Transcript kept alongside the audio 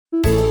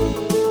Several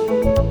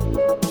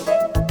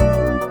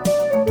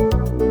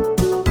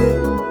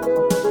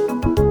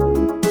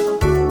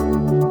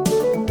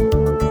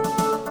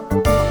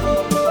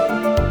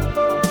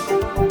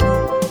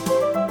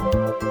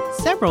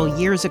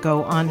years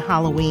ago on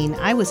Halloween,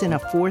 I was in a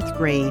fourth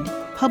grade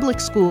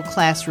public school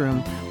classroom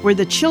where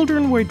the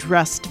children were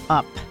dressed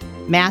up.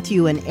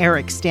 Matthew and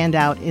Eric stand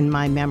out in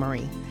my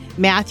memory.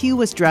 Matthew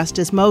was dressed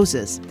as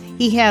Moses.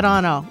 He had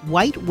on a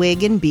white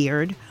wig and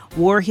beard,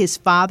 wore his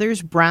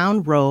father's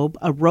brown robe,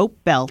 a rope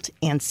belt,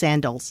 and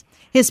sandals.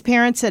 His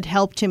parents had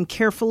helped him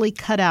carefully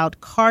cut out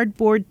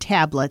cardboard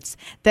tablets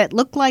that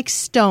looked like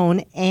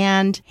stone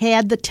and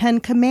had the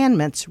 10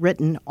 Commandments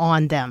written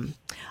on them.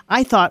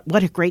 I thought,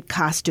 what a great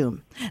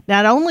costume.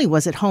 Not only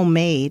was it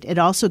homemade, it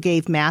also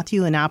gave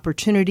Matthew an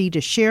opportunity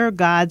to share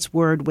God's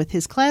word with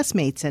his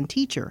classmates and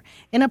teacher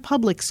in a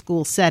public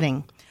school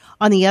setting.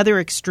 On the other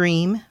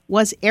extreme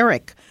was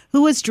Eric,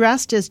 who was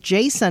dressed as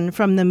Jason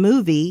from the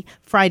movie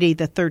Friday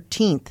the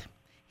 13th.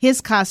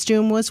 His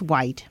costume was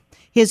white.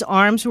 His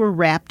arms were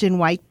wrapped in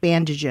white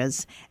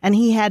bandages, and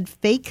he had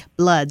fake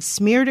blood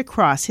smeared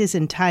across his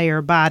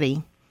entire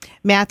body.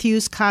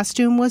 Matthew's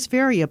costume was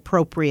very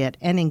appropriate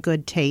and in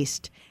good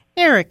taste.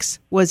 Eric's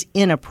was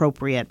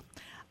inappropriate.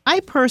 I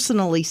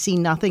personally see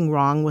nothing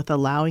wrong with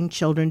allowing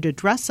children to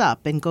dress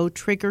up and go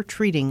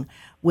trick-or-treating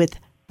with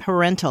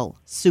parental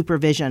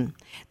supervision.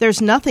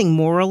 There's nothing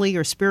morally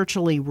or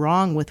spiritually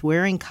wrong with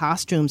wearing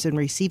costumes and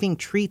receiving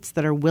treats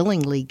that are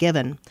willingly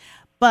given.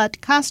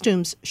 But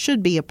costumes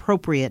should be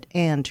appropriate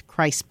and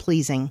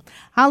Christ-pleasing.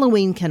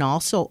 Halloween can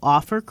also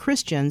offer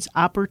Christians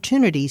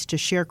opportunities to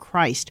share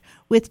Christ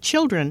with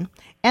children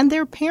and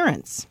their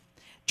parents.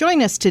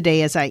 Join us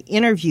today as I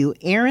interview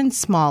Erin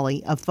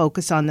Smalley of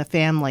Focus on the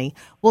Family.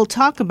 We'll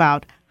talk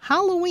about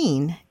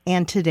Halloween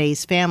and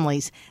today's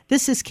families.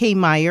 This is Kay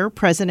Meyer,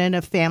 president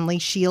of Family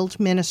Shield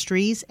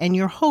Ministries, and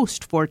your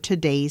host for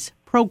today's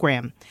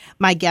program.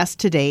 My guest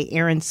today,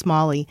 Erin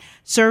Smalley,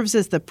 serves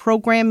as the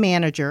program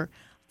manager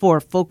for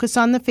Focus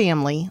on the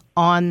Family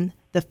on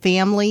the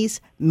family's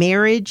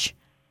marriage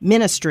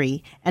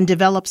ministry and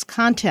develops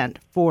content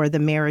for the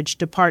marriage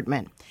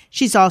department.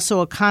 She's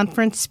also a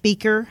conference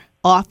speaker,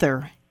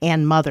 author,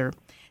 and mother.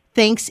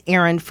 Thanks,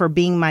 Erin, for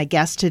being my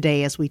guest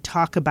today as we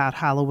talk about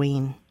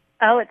Halloween.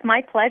 Oh, it's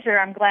my pleasure.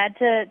 I'm glad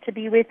to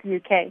be with you,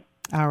 Kay.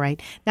 All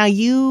right. Now,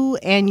 you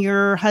and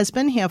your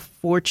husband have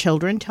 4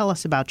 children. Tell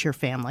us about your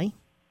family.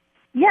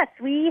 Yes,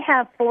 we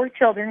have 4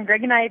 children.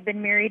 Greg and I have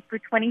been married for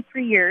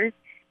 23 years.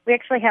 We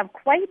actually have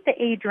quite the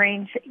age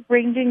range,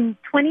 ranging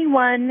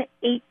 21,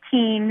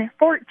 18,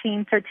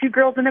 14, so 2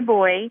 girls and a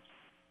boy.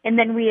 And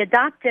then we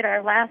adopted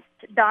our last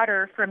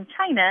daughter from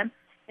China,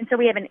 and so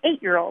we have an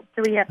 8-year-old.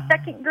 So we have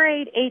 2nd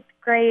grade, 8th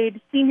grade,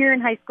 senior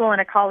in high school,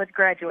 and a college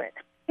graduate.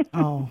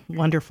 Oh,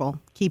 wonderful.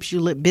 Keeps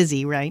you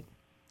busy, right?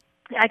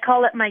 I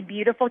call it my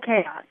beautiful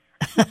chaos.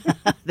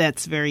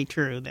 That's very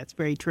true. That's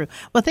very true.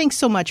 Well, thanks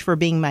so much for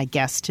being my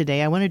guest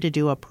today. I wanted to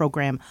do a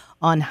program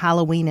on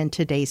Halloween and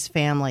today's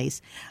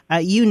families.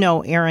 You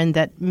know, Erin,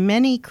 that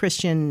many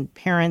Christian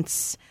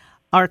parents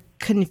are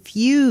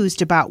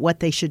confused about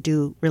what they should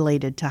do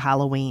related to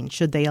Halloween.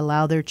 Should they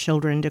allow their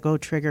children to go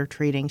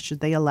trick-or-treating? Should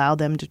they allow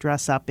them to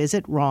dress up? Is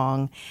it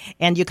wrong?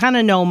 And you kind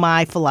of know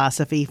my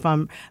philosophy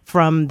from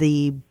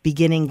the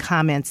beginning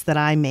comments that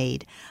I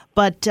made.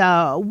 But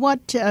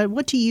what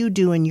do you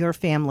do in your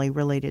family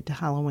related to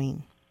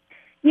Halloween?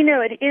 You know,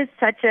 it is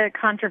such a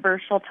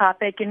controversial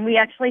topic, and we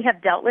actually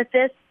have dealt with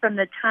this from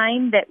the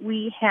time that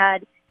we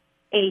had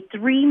a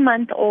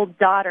 3-month-old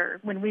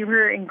daughter when we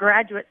were in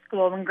graduate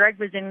school. When Greg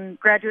was in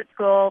graduate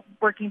school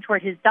working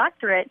toward his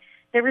doctorate,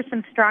 there were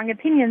some strong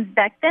opinions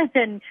back then,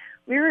 and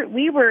we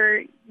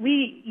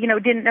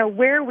didn't know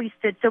where we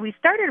stood. So we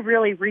started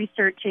really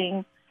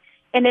researching,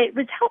 and it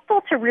was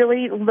helpful to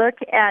really look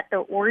at the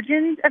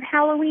origins of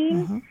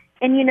Halloween. Mm-hmm.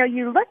 And,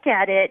 you look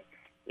at it,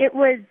 it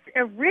was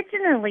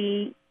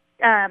originally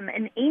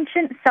an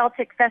ancient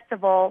Celtic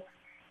festival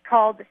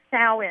called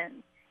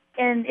Samhain.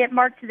 And it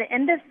marked the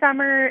end of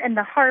summer and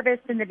the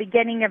harvest and the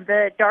beginning of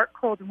the dark,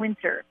 cold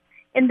winter.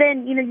 And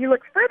then, you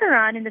look further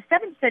on, in the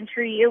 7th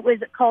century, it was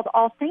called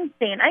All Saints'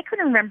 Day. And I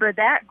couldn't remember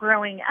that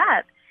growing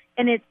up.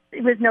 And it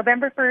was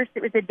November 1st.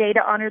 It was a day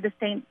to honor the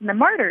saints and the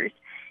martyrs.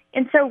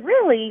 And so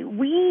really,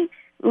 we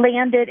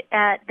landed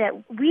at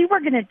that we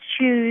were going to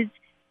choose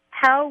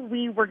how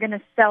we were going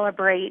to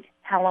celebrate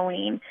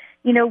Halloween.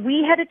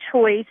 We had a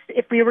choice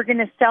if we were going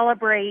to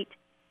celebrate,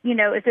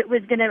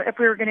 if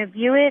we were going to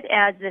view it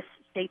as this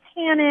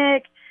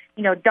satanic,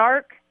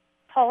 dark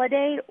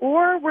holiday,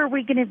 or were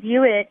we going to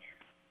view it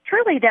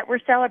truly that we're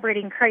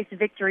celebrating Christ's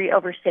victory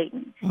over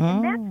Satan?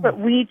 And that's what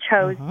we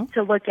chose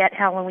to look at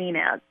Halloween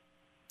as.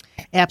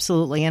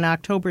 Absolutely. And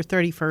October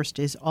 31st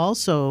is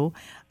also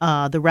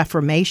the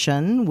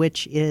Reformation,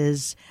 which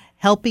is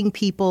helping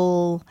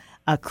people,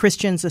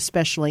 Christians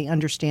especially,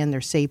 understand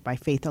they're saved by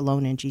faith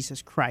alone in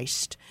Jesus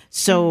Christ.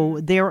 So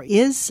there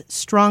is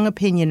strong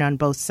opinion on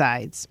both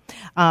sides.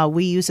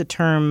 We use a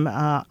term,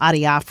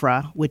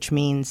 adiaphora, which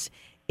means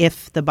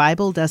If the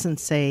Bible doesn't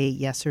say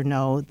yes or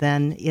no,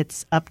 then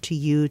it's up to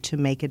you to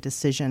make a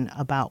decision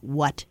about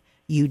what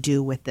you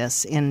do with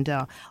this. And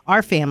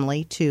our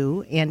family,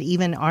 too, and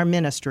even our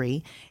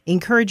ministry,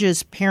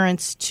 encourages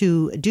parents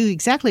to do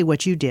exactly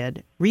what you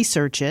did,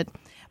 research it.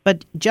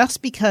 But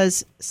just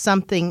because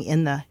something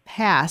in the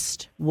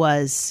past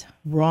was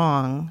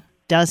wrong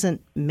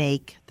doesn't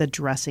make the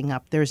dressing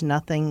up. There's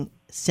nothing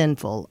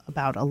sinful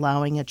about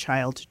allowing a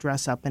child to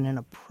dress up in an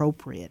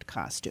appropriate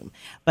costume.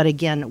 But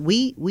again,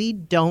 we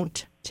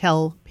don't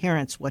tell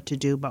parents what to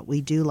do, but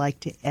we do like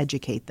to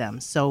educate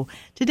them. So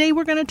today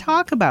we're going to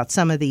talk about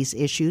some of these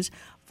issues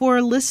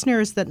for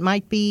listeners that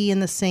might be in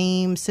the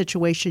same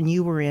situation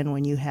you were in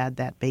when you had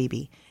that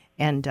baby,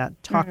 and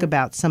talk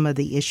about some of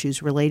the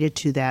issues related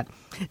to that.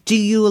 Do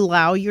you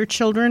allow your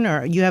children,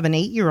 or you have an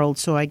 8-year-old,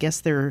 so I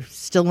guess they're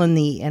still and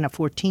a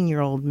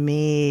 14-year-old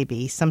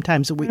maybe.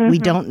 Sometimes we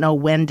don't know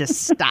when to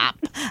stop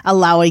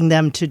allowing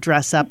them to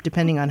dress up,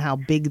 depending on how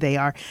big they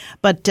are.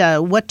 But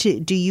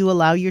do you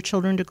allow your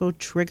children to go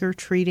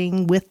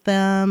trick-or-treating with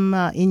them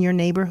in your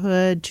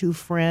neighborhood, to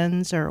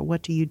friends, or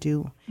what do you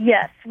do?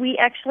 Yes, we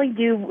actually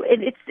do.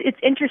 It's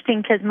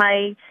interesting because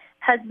my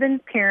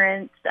husband's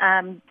parents,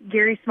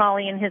 Gary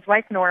Smalley and his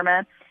wife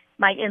Norma,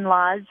 my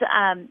in-laws,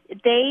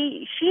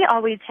 she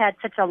always had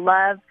such a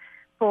love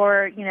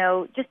for,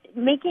 just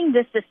making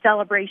this a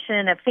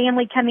celebration of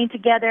family coming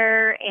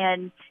together,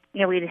 and,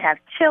 we'd have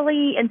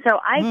chili. And so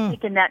I've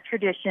taken that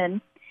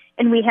tradition,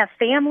 and we have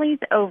family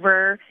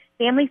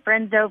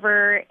friends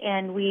over,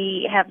 and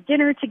we have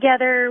dinner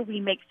together. We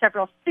make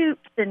several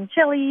soups and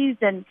chilies,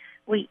 and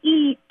we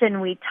eat and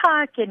we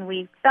talk and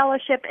we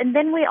fellowship, and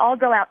then we all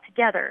go out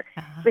together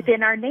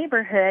within our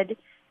neighborhood,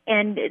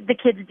 and the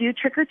kids do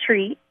trick or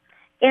treat.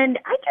 And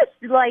I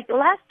just,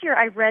 last year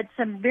I read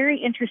some very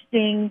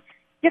interesting,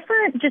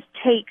 different just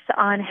takes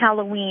on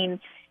Halloween,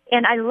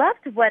 and I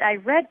loved what I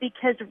read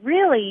because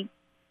really,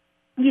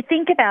 you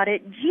think about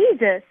it,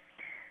 Jesus,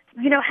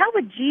 how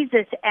would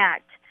Jesus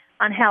act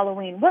on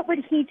Halloween? What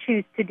would he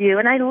choose to do?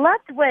 And I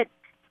loved what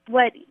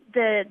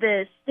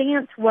the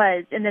stance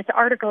was in this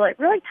article. It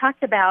really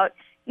talked about,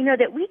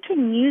 that we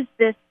can use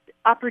this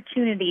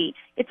opportunity.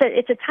 It's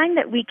a time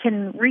that we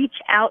can reach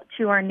out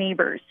to our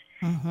neighbors,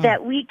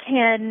 that we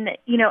can,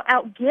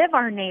 outgive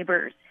our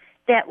neighbors,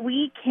 that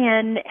we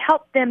can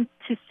help them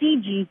to see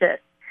Jesus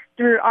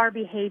through our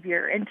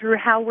behavior and through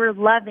how we're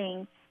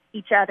loving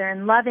each other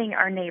and loving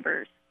our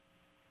neighbors.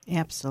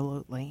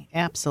 Absolutely.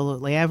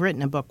 Absolutely. I've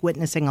written a book,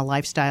 Witnessing a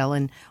Lifestyle,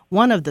 and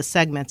one of the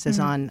segments is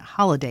on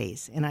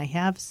holidays. And I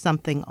have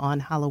something on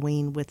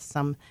Halloween with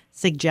some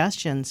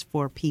suggestions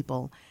for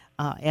people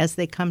as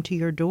they come to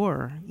your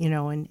door,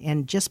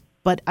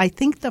 but I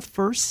think the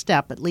first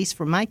step, at least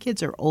for my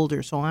kids are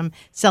older, so I'm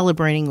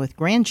celebrating with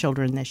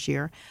grandchildren this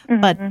year.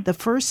 But the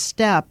first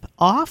step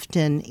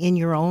often in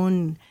your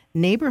own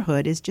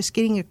neighborhood is just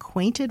getting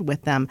acquainted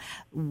with them.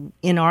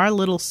 In our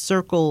little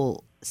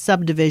circle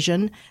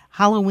subdivision,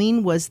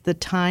 Halloween was the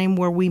time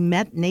where we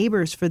met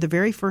neighbors for the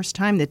very first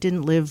time that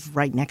didn't live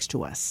right next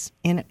to us.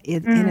 And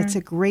it's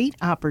a great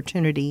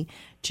opportunity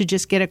to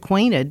just get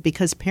acquainted,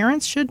 because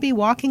parents should be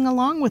walking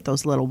along with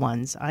those little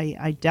ones.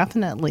 I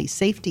definitely,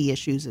 safety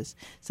issues is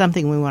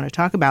something we want to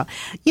talk about.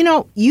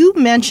 You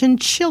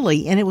mentioned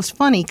chili, and it was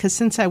funny because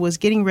since I was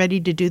getting ready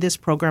to do this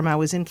program, I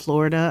was in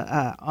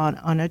Florida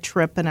on a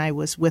trip, and I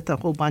was with a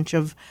whole bunch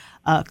of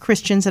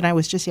Christians, and I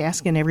was just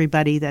asking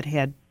everybody that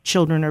had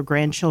children or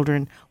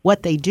grandchildren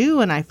what they do,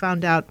 and I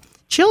found out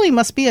chili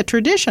must be a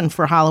tradition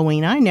for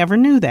Halloween. I never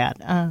knew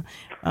that.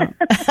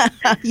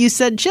 You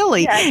said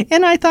chili,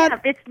 and I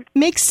thought it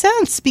makes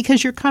sense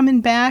because you're coming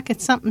back.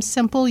 It's something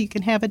simple. You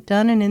can have it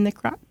done and in the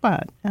crock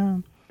pot.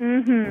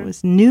 It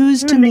was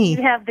news to me.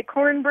 You have the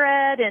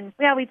cornbread, and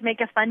we always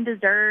make a fun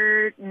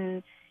dessert,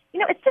 and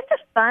it's just a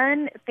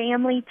fun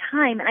family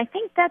time. And I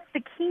think that's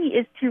the key,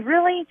 is to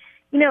really,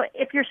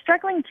 if you're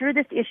struggling through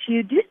this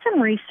issue, do some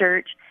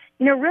research.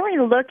 Really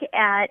look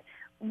at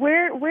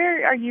where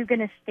are you going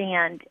to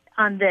stand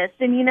on this?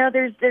 And,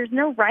 there's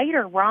no right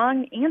or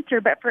wrong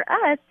answer, but for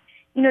us,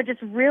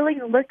 just really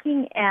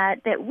looking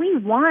at that we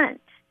want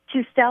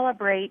to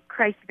celebrate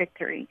Christ's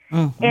victory,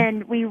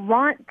 and we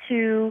want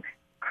to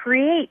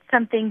create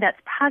something that's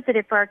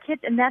positive for our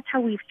kids, and that's how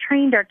we've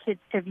trained our kids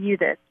to view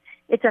this.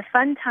 It's a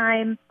fun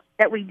time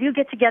that we do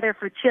get together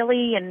for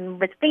chili and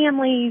with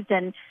families,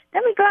 and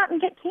then we go out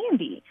and get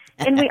candy.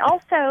 And we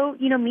also,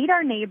 meet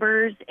our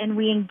neighbors, and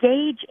we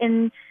engage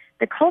in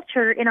the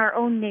culture in our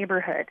own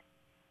neighborhood.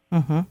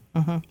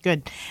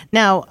 Good.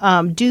 Now,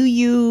 do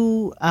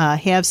you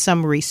have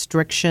some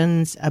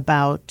restrictions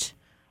about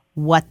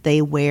what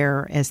they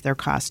wear as their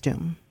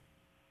costume?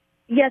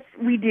 Yes,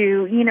 we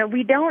do.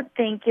 We don't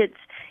think it's,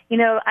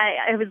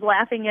 I was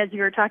laughing as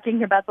you were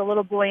talking about the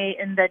little boy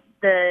and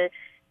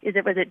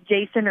was it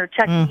Jason or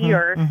Chucky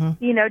or,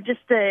 just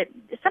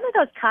some of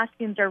those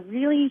costumes are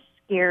really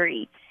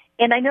scary.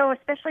 And I know,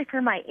 especially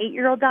for my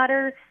 8-year-old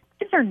daughter,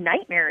 these are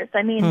nightmares.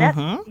 I mean, that's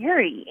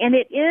scary. And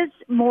it is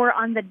more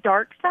on the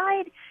dark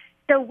side.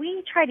 So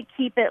we try to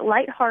keep it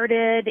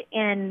lighthearted.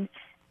 And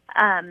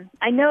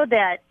I know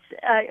that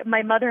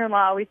my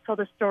mother-in-law always told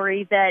a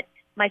story that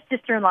my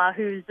sister-in-law,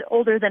 who's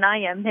older than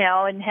I am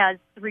now and has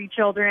 3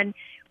 children,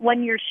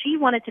 one year she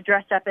wanted to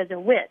dress up as a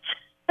witch.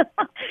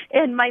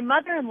 And my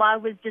mother-in-law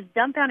was just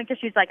dumbfounded because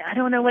she was like, I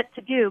don't know what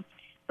to do.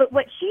 But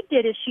what she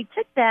did is she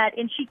took that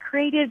and she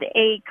created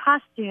a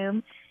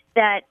costume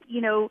that,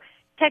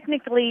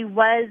 technically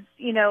was,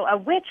 a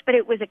witch, but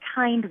it was a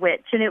kind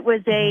witch. And it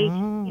was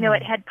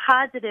it had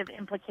positive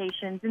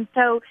implications. And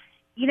so,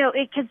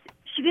 because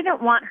she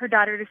didn't want her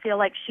daughter to feel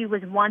like she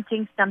was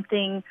wanting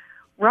something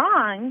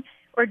wrong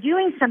or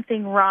doing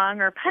something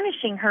wrong or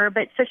punishing her.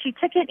 But so she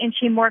took it and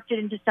she morphed it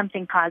into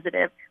something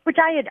positive, which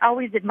I had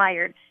always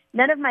admired.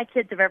 None of my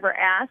kids have ever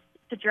asked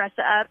to dress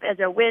up as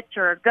a witch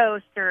or a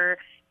ghost or,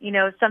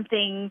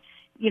 something,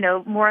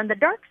 more on the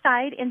dark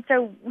side. And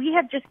so we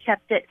have just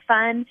kept it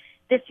fun.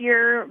 This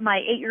year,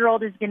 my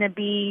 8-year-old is going to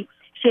be,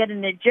 she had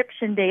an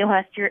Egyptian day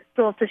last year at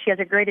school, so she has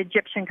a great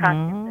Egyptian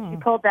costume. So she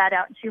pulled that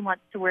out and she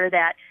wants to wear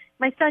that.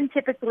 My son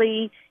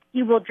typically,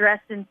 he will dress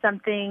in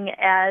something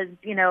as,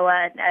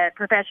 a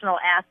professional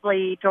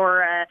athlete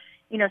or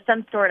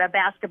some sort of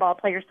basketball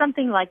player,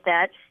 something like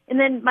that. And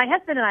then my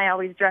husband and I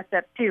always dress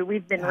up too.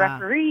 We've been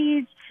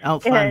referees. Oh,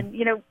 fun.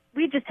 And,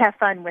 we just have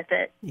fun with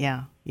it.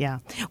 Yeah.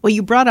 Well,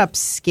 you brought up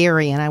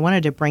scary, and I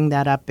wanted to bring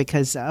that up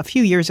because a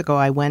few years ago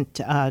I went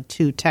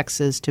to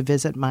Texas to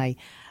visit my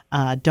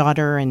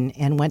daughter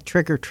and went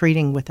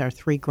trick-or-treating with our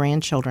 3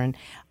 grandchildren.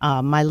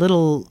 My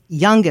little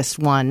youngest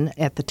one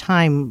at the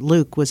time,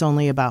 Luke, was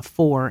only about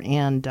 4,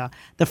 and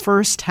the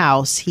first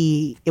house,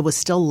 it was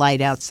still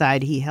light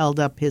outside. He held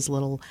up his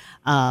little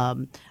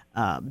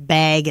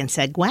bag and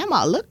said,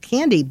 "Grandma, look,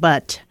 candy,"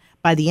 but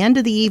by the end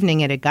of the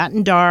evening, it had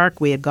gotten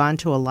dark. We had gone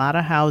to a lot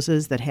of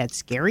houses that had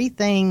scary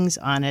things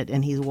on it,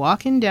 and he's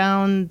walking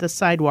down the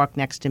sidewalk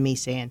next to me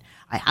saying,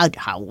 I hate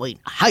Halloween.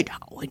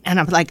 And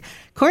I'm like,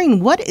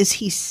 Corinne, what is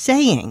he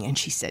saying? And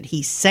she said,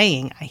 he's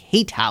saying, I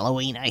hate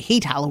Halloween.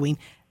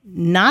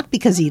 Not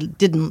because he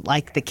didn't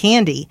like the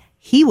candy.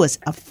 He was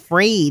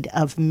afraid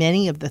of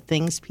many of the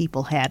things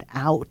people had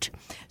out.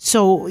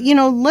 So,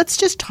 let's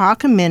just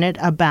talk a minute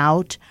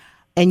about,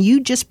 and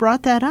you just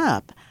brought that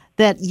up,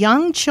 that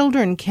young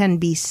children can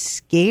be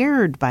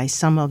scared by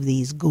some of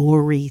these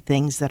gory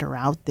things that are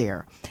out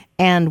there.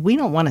 And we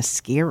don't want to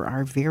scare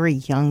our very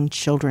young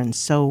children.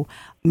 So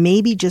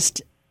maybe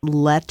just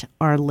let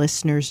our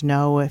listeners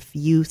know if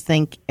you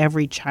think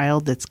every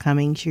child that's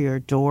coming to your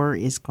door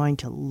is going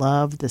to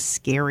love the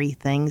scary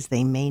things,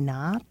 they may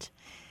not.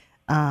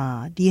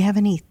 Do you have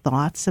any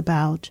thoughts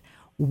about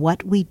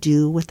what we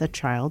do with a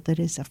child that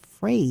is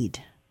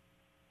afraid?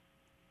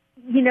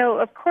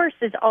 Of course,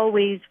 as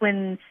always,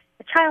 when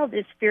a child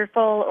is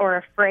fearful or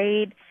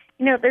afraid,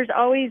 there's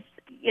always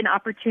an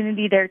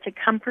opportunity there to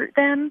comfort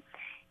them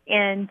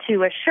and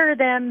to assure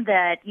them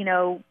that,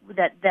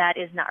 that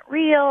is not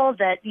real,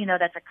 that,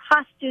 that's a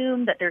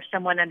costume, that there's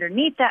someone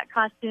underneath that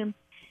costume.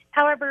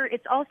 However,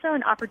 it's also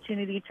an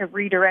opportunity to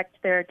redirect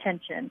their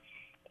attention.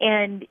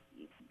 And,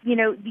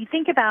 you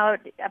think about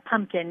a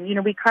pumpkin.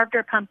 We carved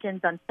our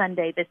pumpkins on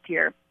Sunday this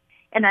year.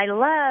 And an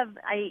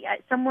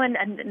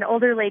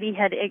older lady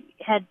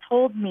had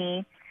told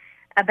me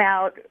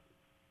about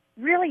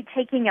really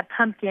taking a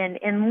pumpkin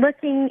and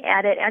looking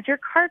at it as you're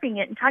carving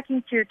it and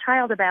talking to your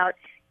child about,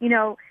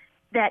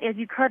 that as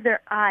you carve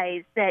their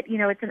eyes, that,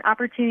 it's an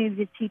opportunity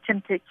to teach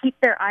them to keep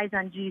their eyes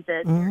on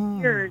Jesus, their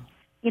ears,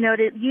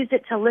 to use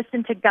it to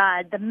listen to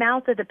God, the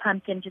mouth of the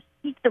pumpkin, to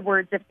speak the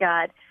words of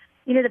God.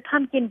 The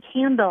pumpkin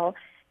candle,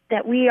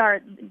 that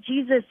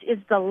Jesus is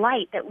the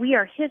light, that we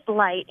are his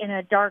light in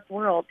a dark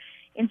world.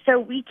 And so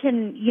we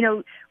can,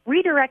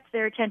 redirect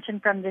their attention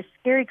from this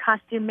scary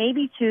costume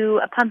maybe to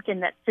a pumpkin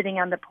that's sitting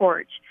on the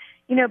porch,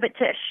 but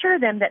to assure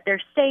them that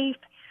they're safe,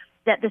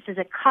 that this is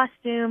a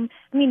costume.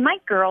 My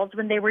girls,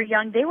 when they were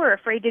young, they were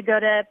afraid to go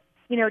to,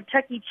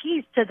 Chuck E.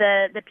 Cheese, to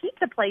the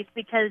pizza place,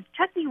 because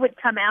Chucky would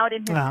come out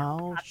in his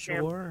costume.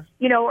 Sure.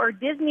 Or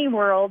Disney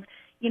World,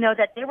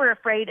 that they were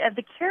afraid of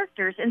the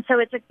characters. And so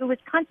it was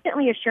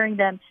constantly assuring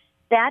them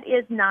that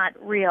is not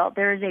real.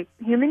 There is a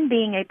human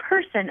being, a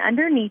person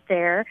underneath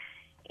there,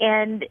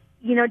 and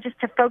just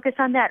to focus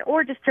on that,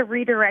 or just to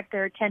redirect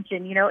their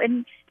attention,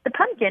 and the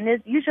pumpkin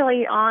is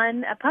usually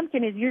on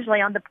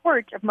the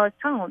porch of most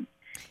homes.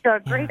 So a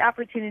great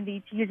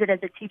opportunity to use it as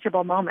a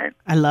teachable moment.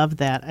 I love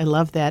that.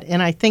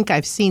 And I think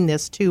I've seen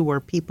this too, where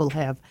people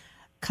have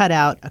cut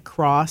out a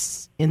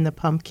cross in the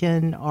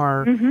pumpkin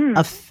or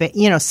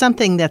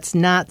something that's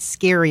not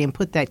scary and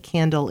put that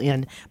candle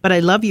in. But I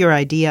love your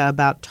idea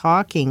about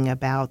talking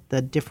about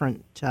the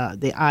different,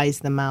 the eyes,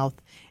 the mouth,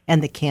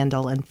 and the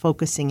candle, and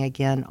focusing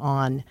again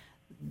on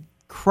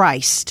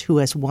Christ, who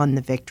has won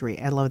the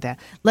victory. I love that.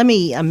 Let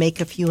me make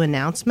a few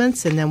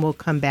announcements, and then we'll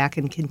come back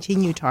and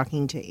continue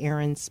talking to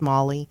Erin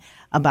Smalley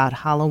about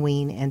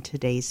Halloween and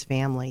today's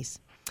families.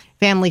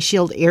 Family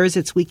Shield airs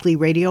its weekly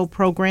radio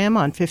program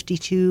on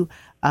 52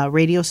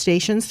 radio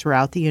stations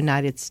throughout the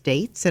United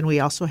States, and we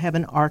also have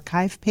an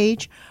archive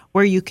page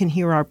where you can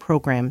hear our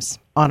programs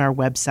on our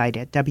website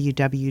at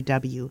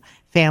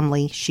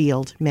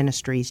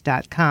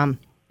www.familyshieldministries.com.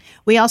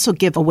 We also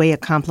give away a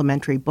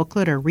complimentary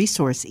booklet or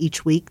resource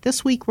each week.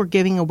 This week, we're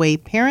giving away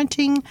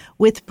Parenting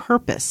with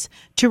Purpose.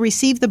 To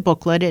receive the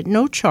booklet at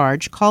no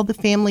charge, call the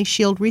Family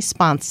Shield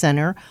Response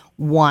Center,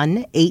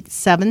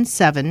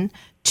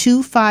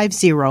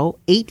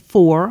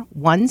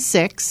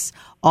 1-877-250-8416,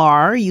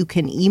 or you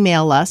can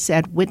email us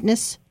at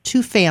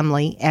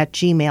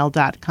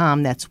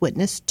witness2family@gmail.com. That's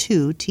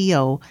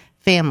witness2,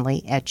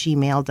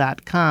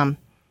 family@gmail.com.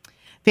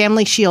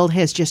 Family Shield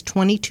has just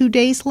 22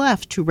 days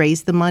left to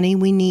raise the money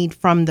we need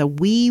from the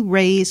We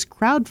Raise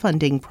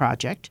crowdfunding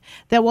project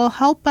that will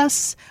help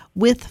us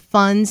with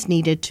funds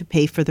needed to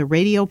pay for the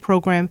radio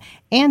program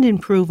and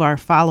improve our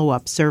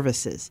follow-up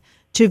services.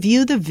 To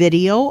view the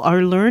video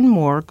or learn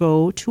more,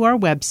 go to our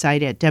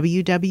website at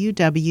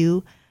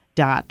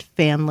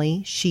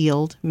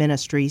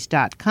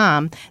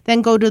www.familyshieldministries.com.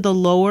 Then go to the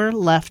lower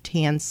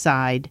left-hand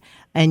side,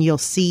 and you'll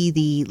see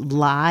the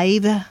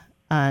live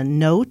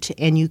note,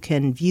 and you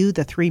can view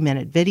the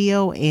 3-minute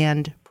video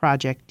and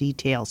project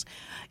details.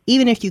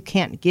 Even if you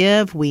can't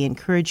give, we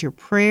encourage your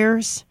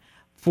prayers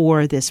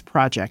for this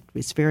project.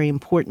 It's very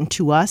important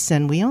to us,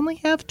 and we only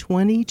have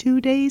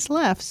 22 days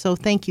left, so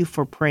thank you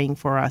for praying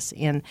for us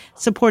and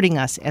supporting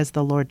us as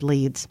the Lord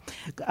leads.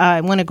 I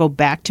want to go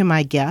back to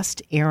my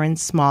guest, Erin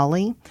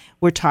Smalley.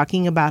 We're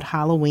talking about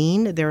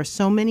Halloween. There are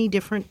so many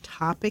different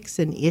topics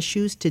and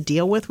issues to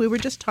deal with. We were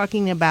just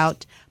talking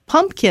about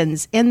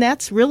pumpkins, and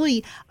that's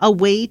really a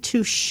way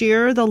to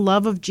share the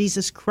love of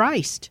Jesus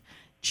Christ,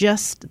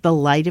 just the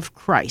light of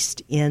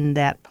Christ in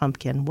that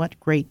pumpkin. What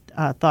great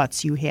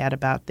thoughts you had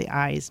about the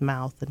eyes,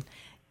 mouth,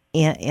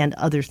 and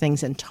other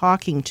things, and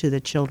talking to the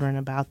children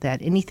about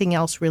that. Anything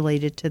else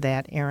related to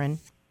that, Erin?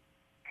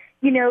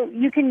 You know,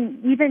 you can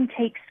even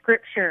take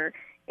Scripture,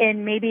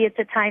 and maybe it's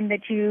a time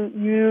that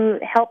you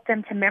help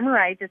them to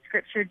memorize the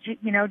Scripture.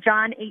 You know,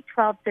 John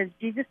 8:12 says,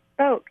 Jesus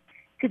spoke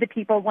to the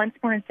people once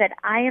more and said,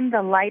 I am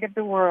the light of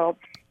the world.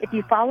 If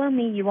you follow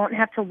me, you won't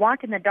have to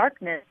walk in the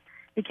darkness,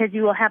 because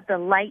you will have the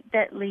light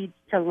that leads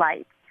to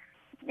life.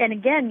 And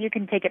again, you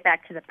can take it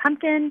back to the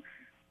pumpkin.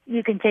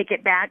 You can take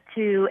it back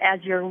to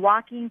as you're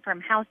walking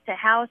from house to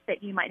house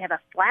that you might have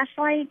a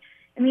flashlight.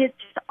 I mean, it's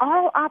just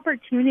all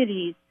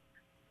opportunities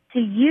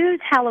to use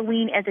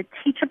Halloween as a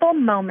teachable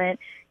moment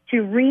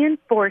to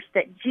reinforce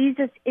that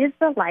Jesus is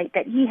the light,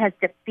 that he has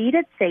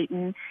defeated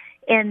Satan,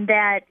 and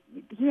that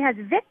he has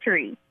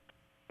victory,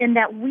 and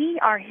that we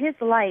are his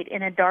light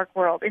in a dark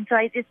world. And so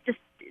it's just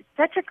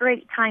such a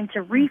great time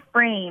to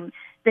reframe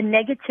the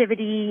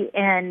negativity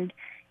and,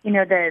 you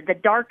know, the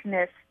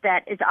darkness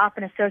that is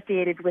often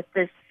associated with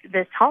this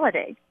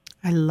holiday.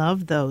 I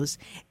love those.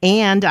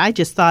 And I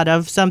just thought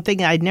of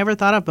something I'd never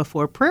thought of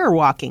before, prayer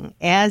walking.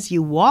 As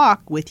you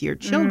walk with your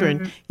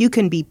children, you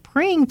can be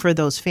praying for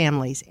those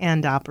families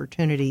and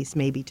opportunities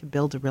maybe to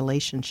build a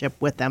relationship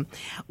with them.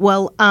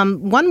 Well,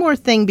 one more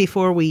thing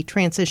before we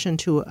transition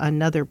to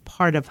another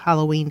part of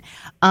Halloween.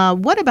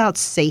 What about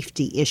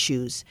safety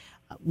issues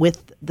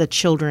with the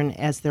children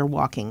as they're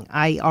walking?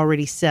 I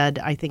already said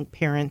I think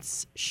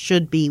parents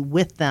should be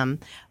with them,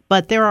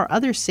 but there are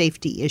other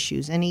safety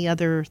issues. Any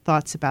other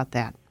thoughts about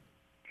that?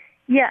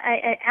 Yeah,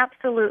 I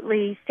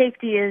absolutely.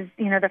 Safety is,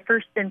 you know, the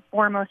first and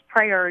foremost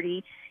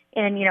priority.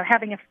 And, you know,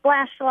 having a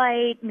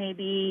flashlight,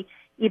 maybe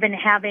even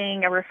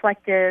having a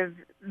reflective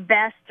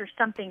vest or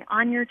something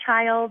on your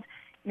child,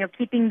 you know,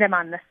 keeping them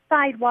on the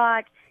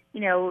sidewalk, you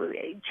know,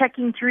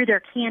 checking through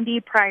their candy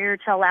prior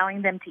to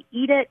allowing them to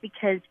eat it.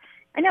 Because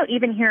I know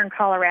even here in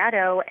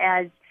Colorado,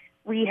 as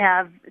we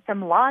have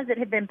some laws that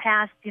have been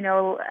passed, you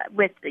know,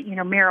 with, you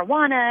know,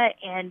 marijuana,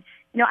 and,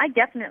 you know, I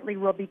definitely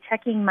will be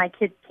checking my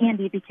kids'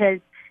 candy, because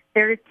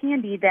there is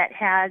candy that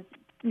has,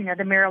 you know,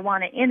 the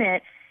marijuana in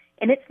it,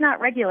 and it's not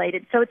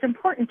regulated. So it's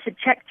important to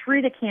check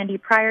through the candy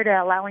prior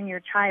to allowing your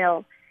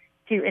child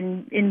to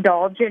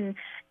indulge. And,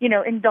 you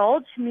know,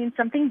 indulge means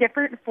something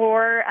different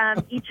for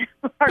each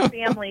of our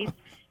families.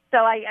 So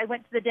I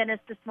went to the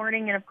dentist this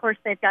morning, and of course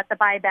they've got the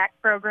buyback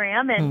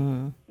program,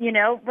 and you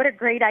know, what a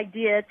great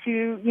idea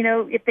to, you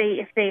know, if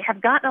they have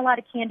gotten a lot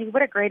of candy,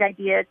 what a great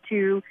idea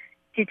to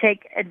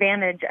take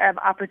advantage of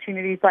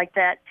opportunities like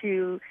that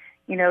to,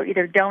 you know,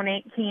 either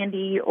donate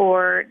candy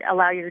or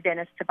allow your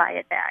dentist to buy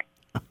it back.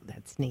 Oh,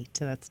 that's neat.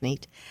 That's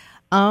neat.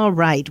 All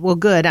right. Well,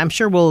 good. I'm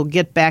sure we'll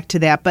get back to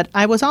that. But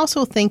I was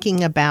also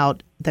thinking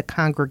about the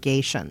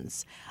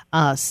congregations.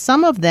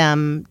 Some of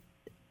them,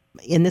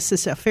 and this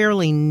is a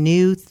fairly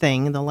new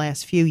thing in the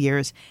last few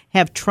years,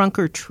 have trunk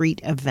or treat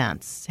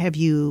events. Have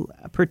you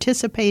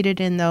participated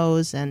in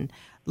those? And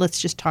let's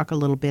just talk a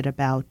little bit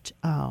about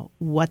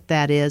what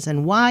that is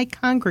and why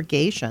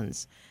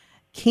congregations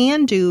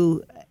can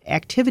do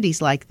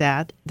activities like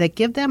that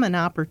give them an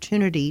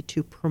opportunity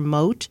to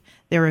promote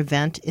their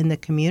event in the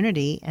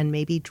community and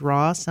maybe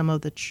draw some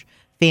of the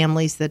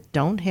families that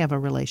don't have a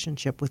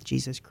relationship with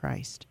Jesus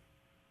Christ.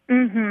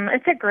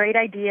 It's a great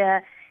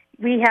idea.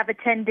 We have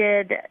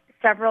attended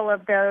several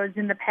of those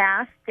in the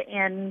past,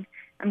 and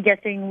I'm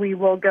guessing we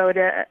will go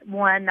to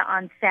one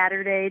on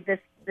Saturday this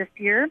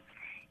year.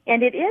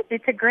 And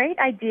it's a great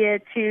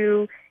idea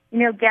to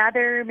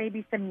gather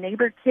maybe some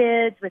neighbor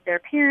kids with their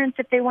parents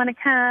if they want to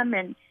come,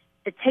 and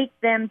to take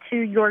them to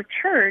your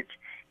church.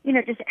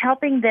 Just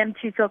helping them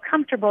to feel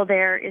comfortable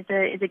there is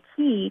a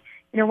key.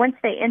 Once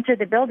they enter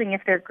the building,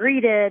 if they're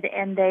greeted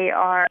and they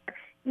are,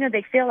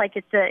 they feel like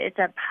it's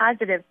a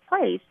positive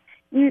place,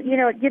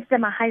 it gives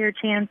them a higher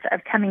chance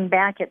of coming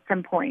back at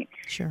some point.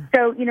 Sure.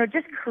 So,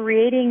 just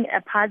creating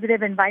a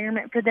positive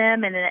environment for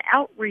them and an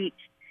outreach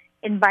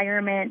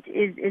environment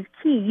is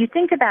key. You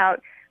think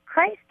about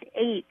Christ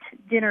ate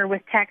dinner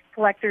with tax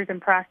collectors and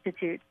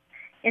prostitutes.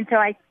 And so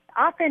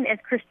often as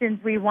Christians,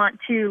 we want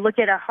to look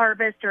at a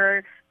harvest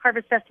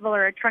festival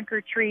or a trunk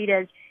or treat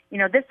as,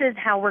 this is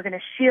how we're going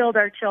to shield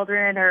our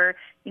children or,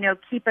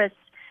 keep us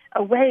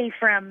away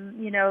from,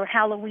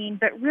 Halloween.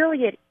 But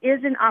really it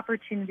is an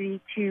opportunity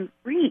to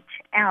reach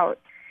out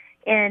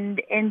and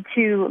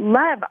to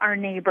love our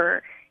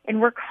neighbor.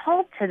 And we're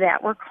called to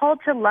that. We're called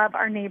to love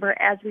our neighbor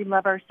as we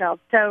love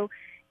ourselves. So,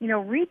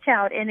 reach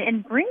out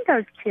and bring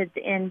those kids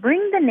in,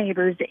 bring the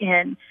neighbors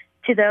in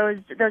to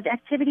those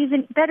activities,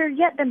 and better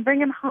yet, then bring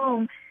them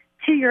home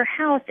to your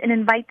house and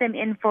invite them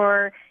in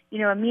for,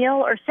 a meal,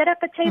 or set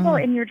up a table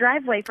in your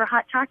driveway for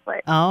hot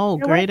chocolate. Oh,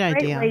 great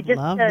idea. Way just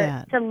love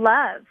that. To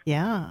love.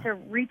 Yeah. To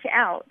reach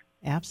out.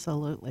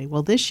 Absolutely.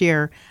 Well, this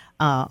year,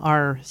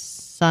 our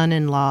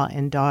son-in-law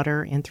and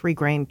daughter and 3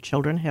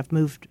 grandchildren have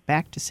moved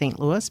back to St.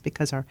 Louis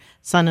because our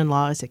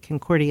son-in-law is at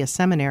Concordia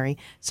Seminary.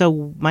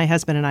 So my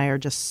husband and I are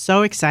just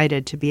so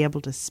excited to be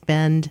able to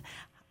spend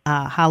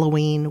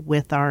Halloween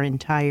with our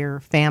entire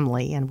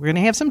family. And we're going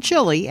to have some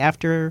chili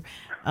after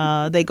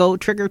they go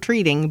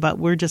trick-or-treating, but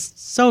we're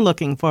just so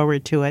looking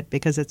forward to it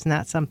because it's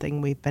not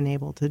something we've been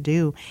able to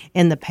do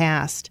in the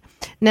past.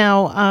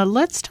 Now,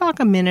 let's talk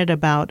a minute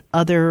about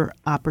other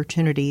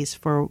opportunities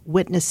for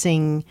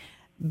witnessing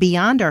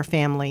beyond our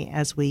family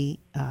as we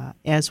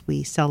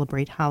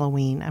celebrate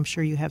Halloween. I'm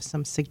sure you have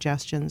some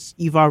suggestions.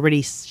 You've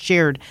already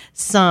shared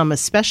some,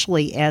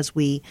 especially as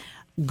we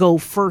go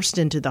first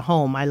into the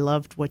home. I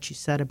loved what you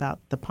said about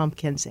the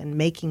pumpkins and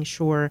making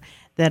sure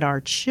that our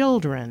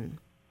children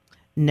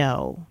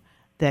know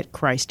that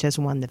Christ has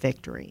won the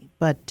victory.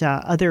 But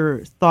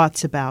other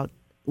thoughts about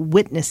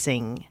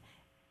witnessing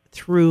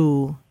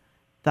through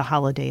the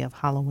holiday of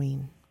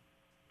Halloween?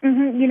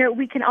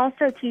 We can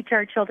also teach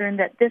our children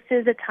that this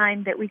is a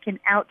time that we can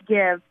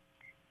outgive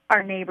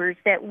our neighbors,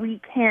 that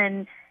we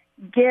can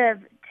give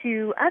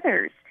to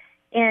others.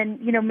 And,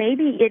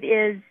 maybe it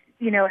is,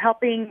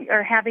 helping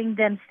or having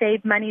them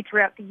save money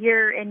throughout the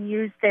year and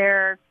use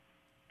their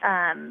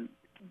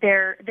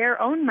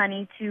own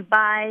money to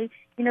buy,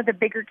 the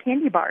bigger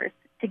candy bars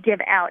to give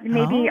out. And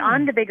maybe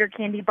on the bigger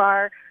candy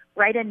bar,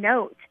 write a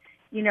note,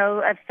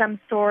 of some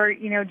sort,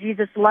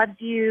 Jesus loves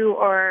you,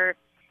 or,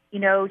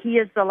 he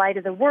is the light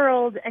of the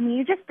world. I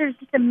mean, there's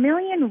just a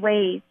million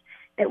ways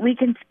that we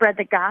can spread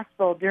the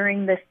gospel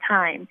during this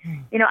time.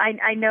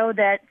 I know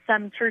that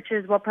some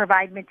churches will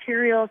provide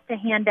materials to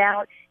hand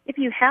out. If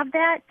you have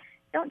that,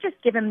 don't just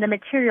give them the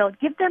material,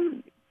 give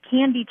them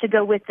candy to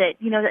go with it,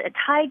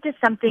 tied to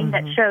something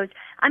that shows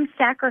I'm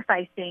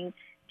sacrificing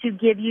to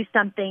give you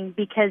something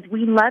because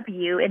we love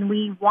you and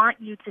we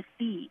want you to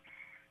see,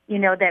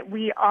 that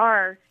we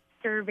are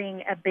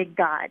serving a big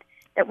God,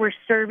 that we're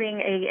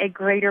serving a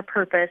greater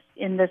purpose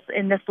in this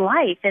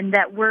life, and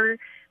that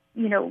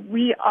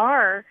we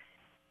are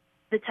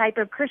the type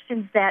of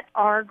Christians that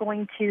are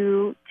going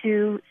to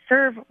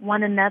serve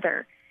one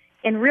another.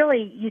 And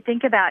really, you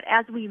think about,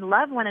 as we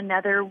love one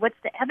another, what's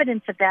the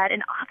evidence of that?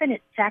 And often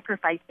it's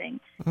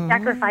sacrificing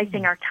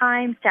our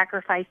time,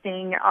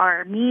 sacrificing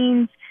our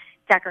means,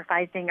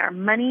 sacrificing our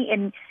money.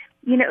 And,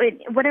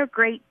 what a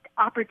great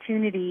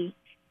opportunity.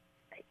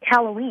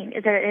 Halloween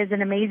is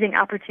an amazing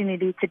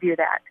opportunity to do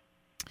that.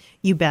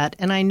 You bet.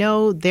 And I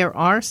know there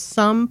are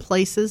some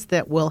places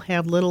that will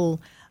have little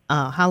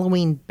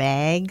Halloween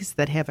bags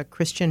that have a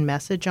Christian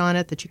message on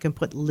it that you can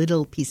put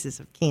little pieces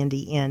of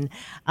candy in.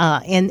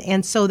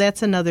 And so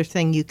that's another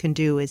thing you can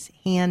do is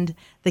hand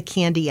the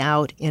candy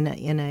out in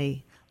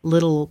a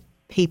little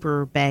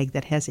paper bag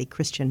that has a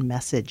Christian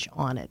message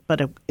on it.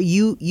 But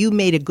you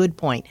made a good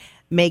point.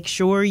 Make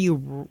sure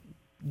you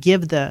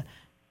give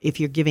if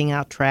you're giving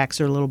out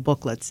tracts or little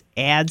booklets,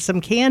 add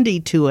some candy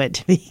to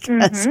it,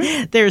 because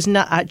there's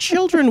not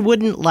children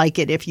wouldn't like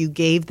it if you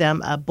gave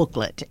them a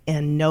booklet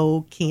and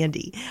no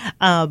candy,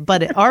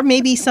 or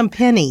maybe some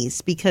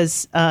pennies,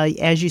 because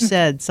as you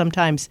said,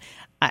 sometimes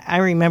I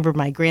remember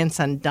my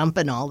grandson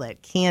dumping all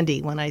that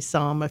candy when I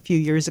saw him a few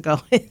years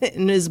ago,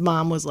 and his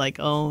mom was like,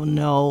 "Oh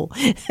no,"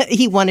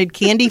 he wanted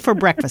candy for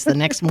breakfast the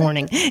next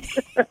morning.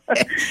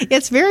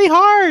 It's very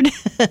hard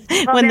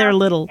when they're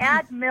little.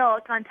 Add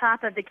milk on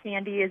top of the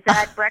candy. Is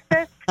that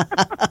breakfast?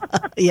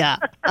 Yeah.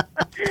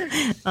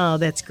 Oh,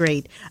 that's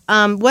great.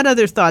 What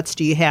other thoughts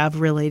do you have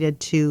related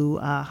to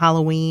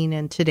Halloween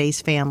and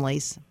today's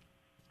families?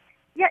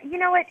 Yeah, you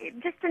know what?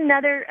 Just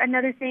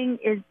another thing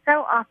is,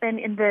 so often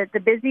in the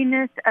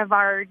busyness of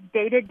our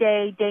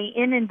day-to-day, day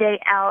in and day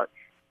out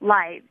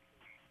lives,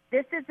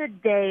 this is a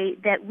day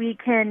that we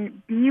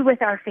can be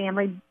with our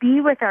family,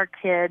 be with our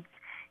kids,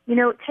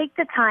 take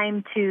the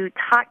time to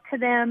talk to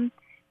them,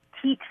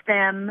 teach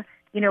them,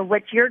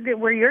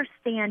 where your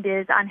stand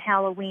is on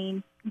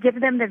Halloween, give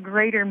them the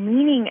greater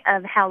meaning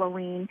of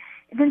Halloween,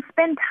 and then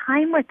spend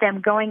time with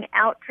them going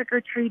out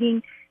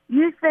trick-or-treating.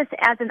 Use this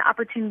as an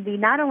opportunity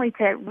not only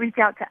to reach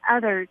out to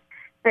others,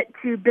 but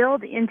to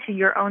build into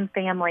your own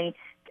family.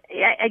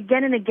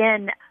 Again and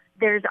again,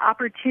 there's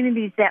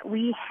opportunities that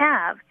we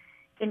have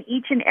in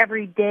each and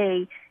every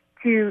day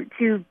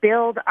to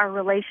build our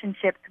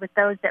relationships with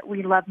those that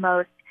we love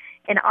most.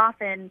 And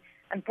often,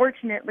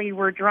 unfortunately,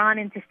 we're drawn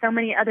into so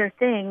many other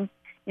things,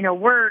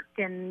 work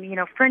and,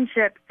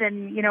 friendships,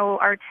 and,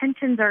 our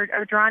attentions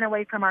are drawn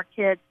away from our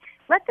kids.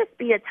 Let this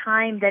be a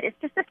time that it's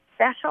just a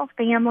special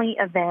family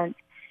event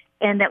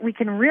and that we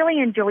can really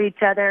enjoy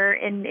each other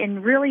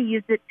and really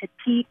use it to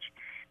teach,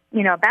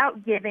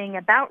 about giving,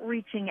 about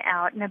reaching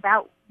out, and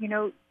about,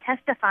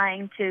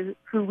 testifying to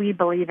who we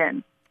believe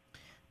in.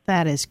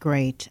 That is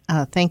great.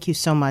 Thank you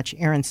so much,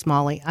 Erin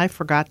Smalley. I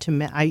forgot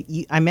to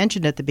I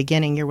mentioned at the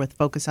beginning you're with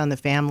Focus on the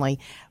Family.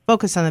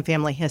 Focus on the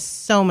Family has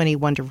so many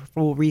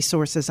wonderful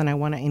resources, and I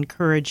want to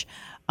encourage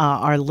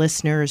our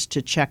listeners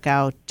to check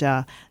out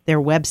their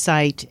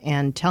website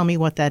and tell me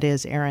what that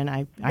is, Erin.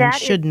 I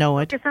should know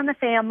it.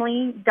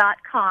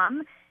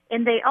 FocusOnTheFamily.com.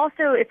 And they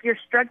also, if you're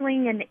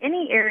struggling in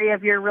any area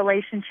of your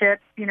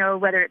relationship,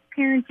 whether it's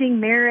parenting,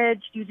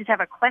 marriage, you just have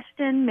a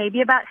question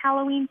maybe about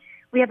Halloween,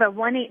 we have a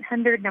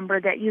 1-800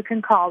 number that you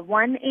can call,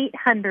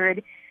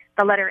 1-800,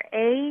 the letter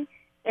A,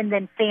 and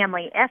then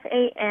family,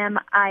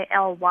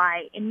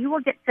 FAMILY. And you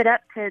will get set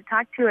up to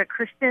talk to a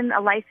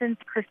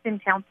licensed Christian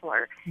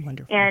counselor.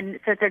 Wonderful. And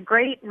so it's a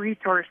great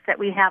resource that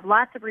we have,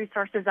 lots of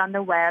resources on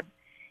the web.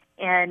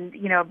 And,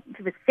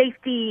 with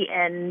safety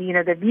and,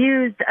 the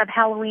views of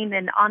Halloween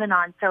and on and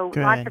on. So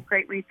Good. Lots of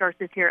great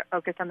resources here at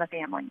Focus on the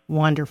Family.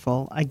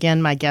 Wonderful.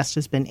 Again, my guest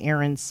has been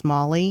Erin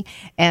Smalley,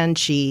 and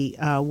she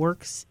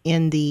works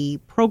in the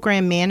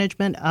program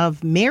management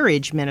of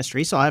marriage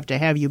ministry. So I'll have to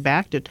have you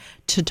back to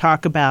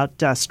talk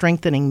about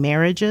strengthening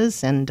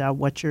marriages and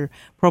what your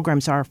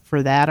programs are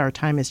for that. Our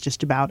time is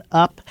just about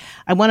up.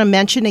 I want to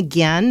mention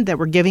again that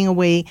we're giving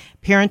away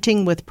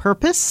Parenting with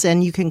Purpose,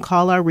 and you can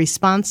call our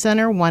response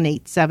center,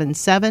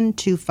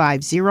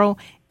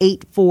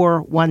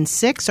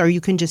 1-877-250-8416, or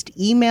you can just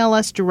email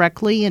us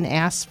directly and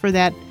ask for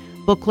that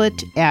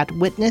booklet at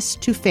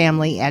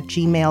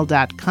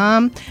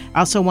witnesstofamily@gmail.com. I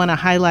also want to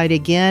highlight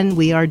again,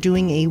 we are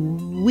doing a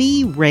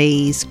We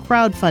Raise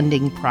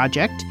crowdfunding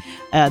project.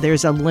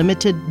 There's a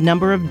limited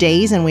number of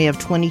days, and we have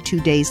 22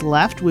 days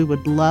left. We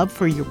would love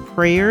for your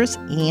prayers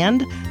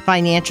and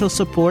financial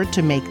support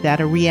to make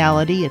that a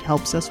reality. It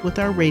helps us with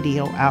our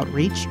radio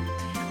outreach.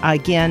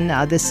 Again,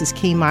 this is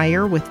Kay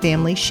Meyer with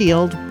Family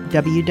Shield,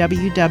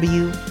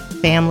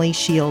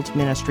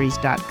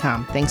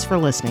 www.FamilyShieldMinistries.com. Thanks for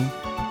listening.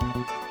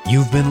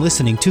 You've been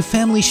listening to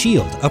Family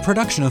Shield, a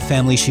production of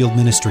Family Shield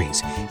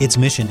Ministries. Its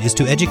mission is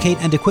to educate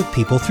and equip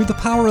people through the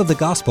power of the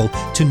gospel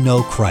to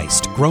know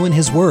Christ, grow in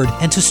His Word,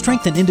 and to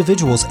strengthen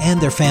individuals and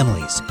their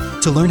families.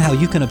 To learn how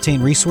you can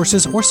obtain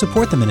resources or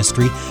support the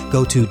ministry,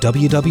 go to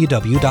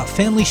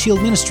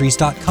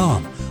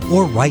www.FamilyShieldMinistries.com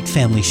or write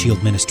Family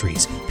Shield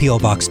Ministries, P.O.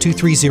 Box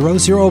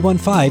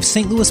 230015,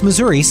 St. Louis,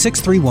 Missouri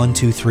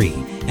 63123.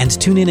 And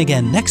tune in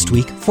again next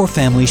week for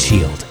Family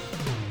Shield.